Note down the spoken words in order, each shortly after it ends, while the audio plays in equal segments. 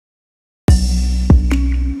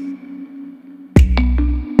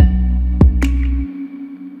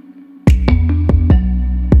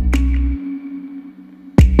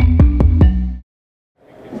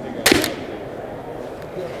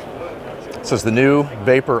This is the new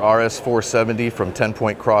Vapor RS470 from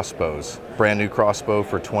 10-point Crossbows. Brand new crossbow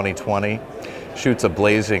for 2020. Shoots a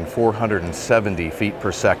blazing 470 feet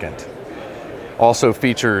per second. Also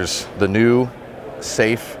features the new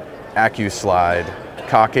safe AccuSlide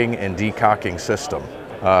cocking and decocking system.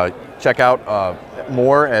 Check out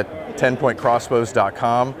more at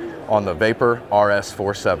 10pointcrossbows.com on the Vapor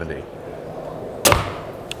RS470.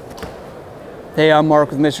 Hey, I'm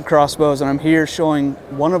Mark with Mission Crossbows, and I'm here showing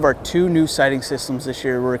one of our 2 new sighting systems this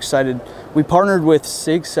year. We're excited. We partnered with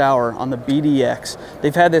Sig Sauer on the BDX.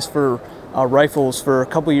 They've had this for rifles for a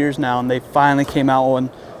couple years now, and they finally came out one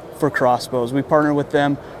for crossbows. We partnered with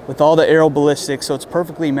them with all the aero ballistics, so it's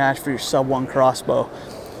perfectly matched for your sub-1 crossbow.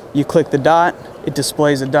 You click the dot, it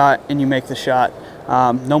displays a dot, and you make the shot.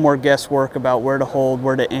 No more guesswork about where to hold,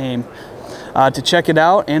 where to aim. To check it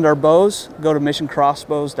out and our bows, go to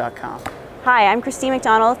missioncrossbows.com. Hi, I'm Christine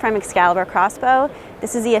McDonald from Excalibur Crossbow.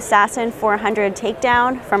 This is the Assassin 400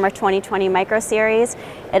 takedown from our 2020 Micro Series.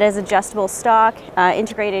 It is adjustable stock,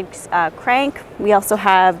 integrated crank. We also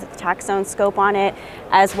have the Taxone scope on it,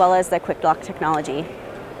 as well as the quick lock technology.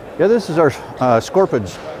 Yeah, this is our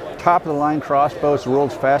Scorpion's top of the line crossbow. It's the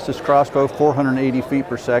world's fastest crossbow, 480 feet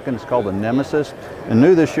per second. It's called the Nemesis. And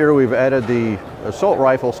new this year, we've added the assault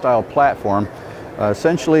rifle style platform.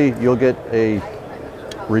 Essentially, you'll get a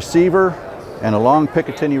receiver and a long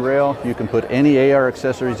Picatinny rail. You can put any AR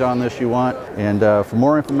accessories on this you want. And for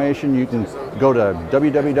more information, you can go to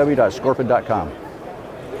www.scorpion.com.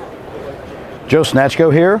 Joe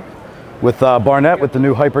Snatchko here with Barnett with the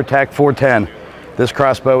new HyperTac 410. This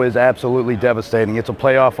crossbow is absolutely devastating. It's a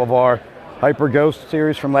playoff of our Hyper Ghost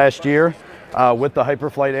series from last year with the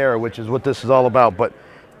Hyperflight Aero, which is what this is all about. But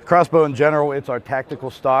crossbow in general, it's our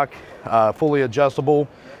tactical stock, fully adjustable.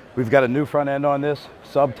 We've got a new front end on this,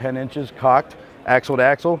 sub 10 inches, cocked, axle to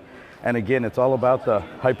axle. And again, it's all about the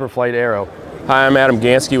Hyperflight Aero. Hi, I'm Adam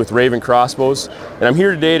Gansky with Raven Crossbows, and I'm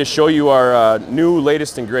here today to show you our new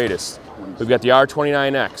latest and greatest. We've got the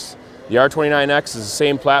R29X. The R29X is the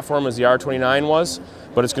same platform as the R29 was,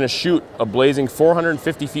 but it's going to shoot a blazing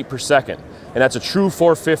 450 feet per second, and that's a true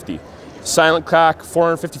 450. Silent cock,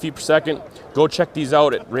 450 feet per second. Go check these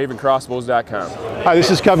out at ravencrossbows.com. Hi,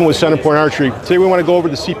 this is Kevin with Centerpoint Archery. Today we want to go over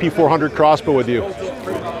the CP400 crossbow with you.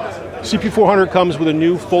 CP400 comes with a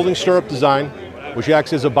new folding stirrup design, which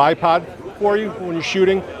acts as a bipod for you when you're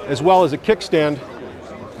shooting, as well as a kickstand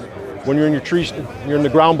when you're in you're in the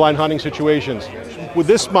ground blind hunting situations. With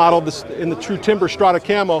this model, in the True Timber Strata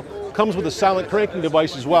Camo, comes with a silent cranking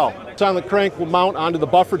device as well. Silent crank will mount onto the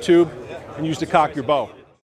buffer tube and use to cock your bow.